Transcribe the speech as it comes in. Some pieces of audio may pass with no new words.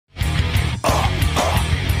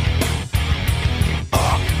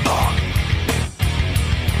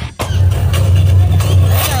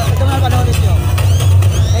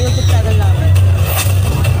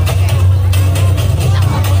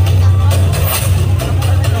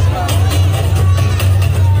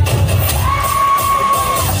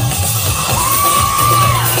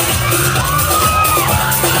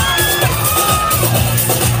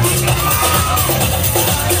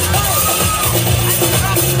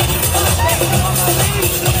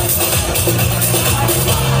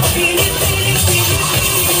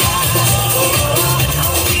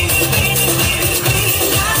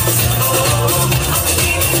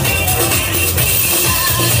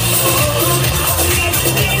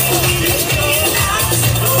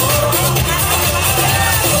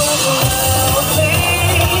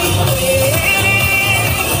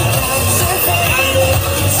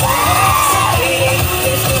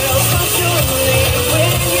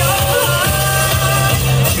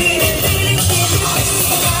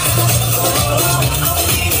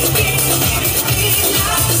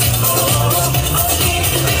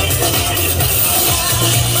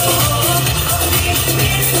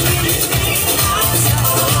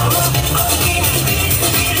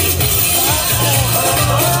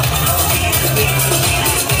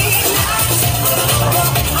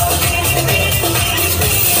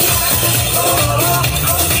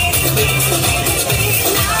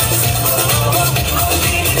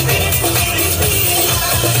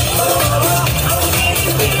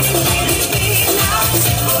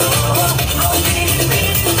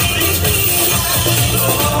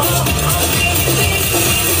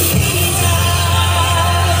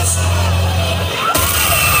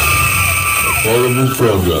following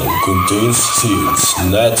program contains scenes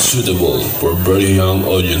not suitable for very young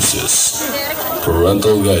audiences.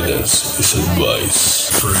 Parental guidance is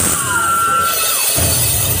advised.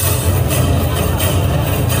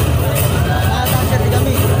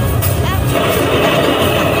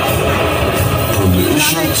 From the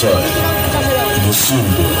ancient time, the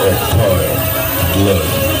symbol of fire, blood,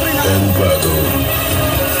 and battle,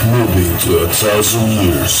 moving to 1,000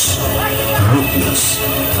 years,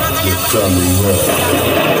 witness the coming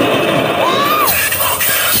of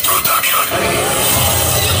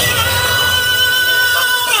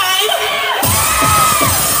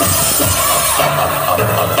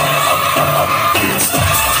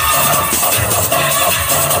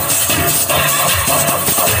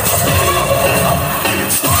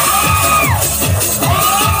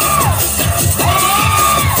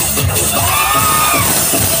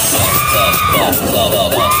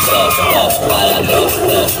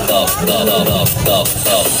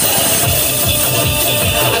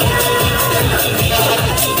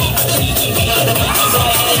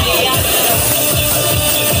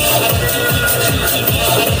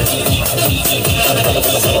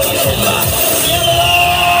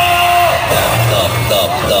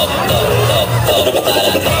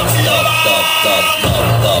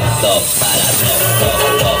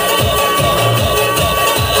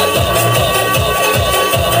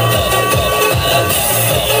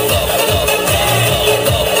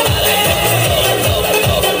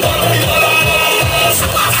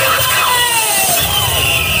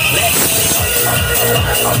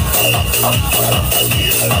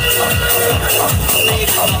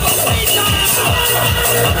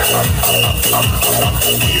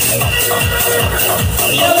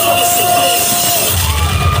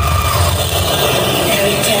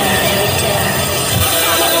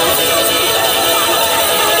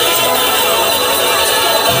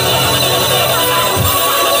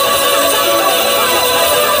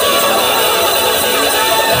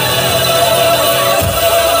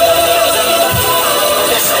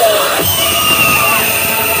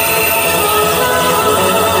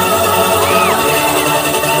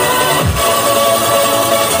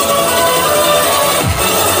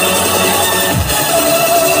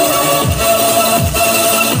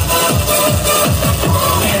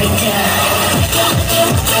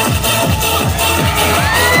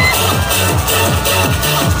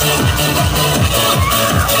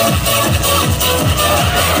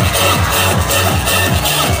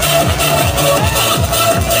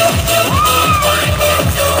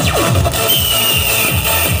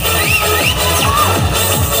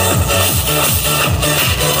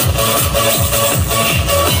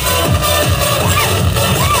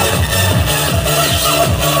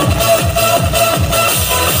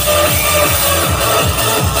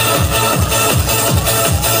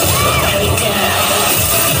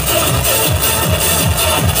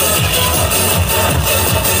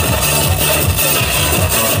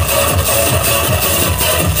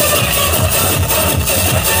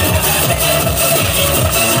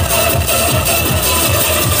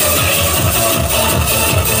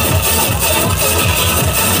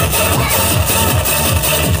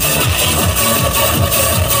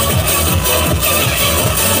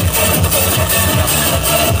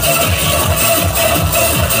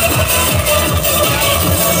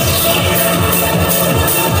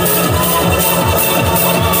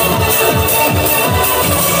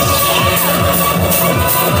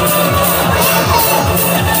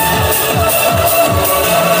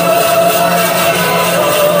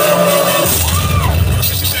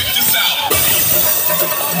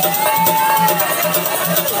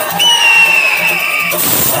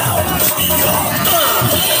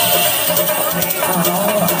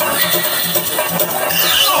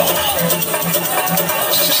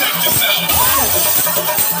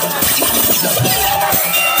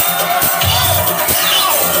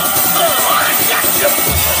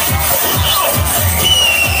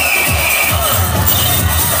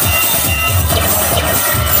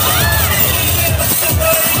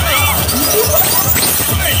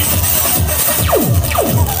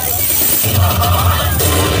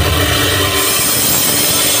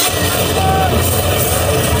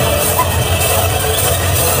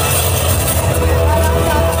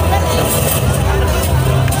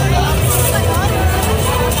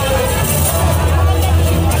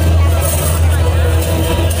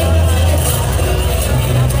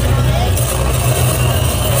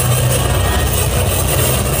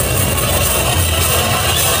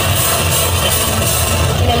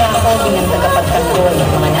bilang tagapagtanggol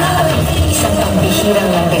ng mga naakit, isang pambihirang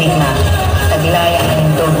mandirigma, taglay ang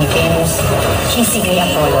alindog ni Venus Kisig ni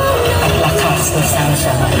Apollo at lakas ni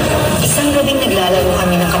Samson. Isang gabing naglalaro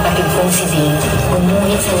kami ng kapatid kong si Dean,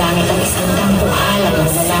 gumuhit sa langit ang isang dambuhalang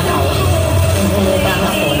nananakaw. Nung humupa ang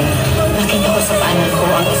Apollo, nakita ko sa paanan ko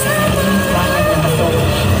ang isang naliwanag na bato.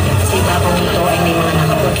 Sa ibabaw nito ay may mga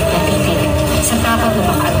nakapukit na titik. Sa takot na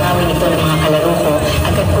makaagawin ito ng mga kalaro ko,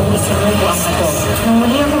 agad kong isinubo ang bato. Nung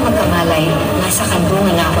muli ako magkamalay, nasa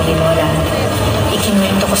kandungan na ako ni Lola.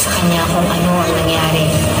 Ikinuwento ko sa kanya kung ano ang nangyari.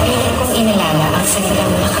 Pilit kong inalala ang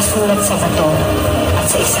salitang nakasulat sa bato. At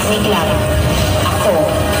sa isang iglap, ako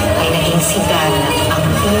ay naging si Dana, ang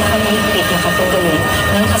pinakamahigpit na katutuloy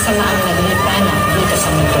ng kasamaang naglipana dito sa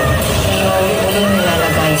mundo. Ngayon, muling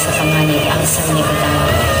nilalagay sa panganib ang sanlibutan.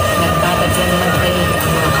 Nagbabadya na magbalik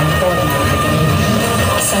ang mga kampon ng katinig.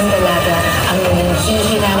 Isang dalaga ang muling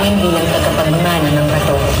hihiramin bilang tagapagmana ng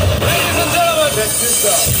bato. Ladies and gentlemen, check this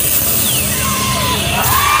out.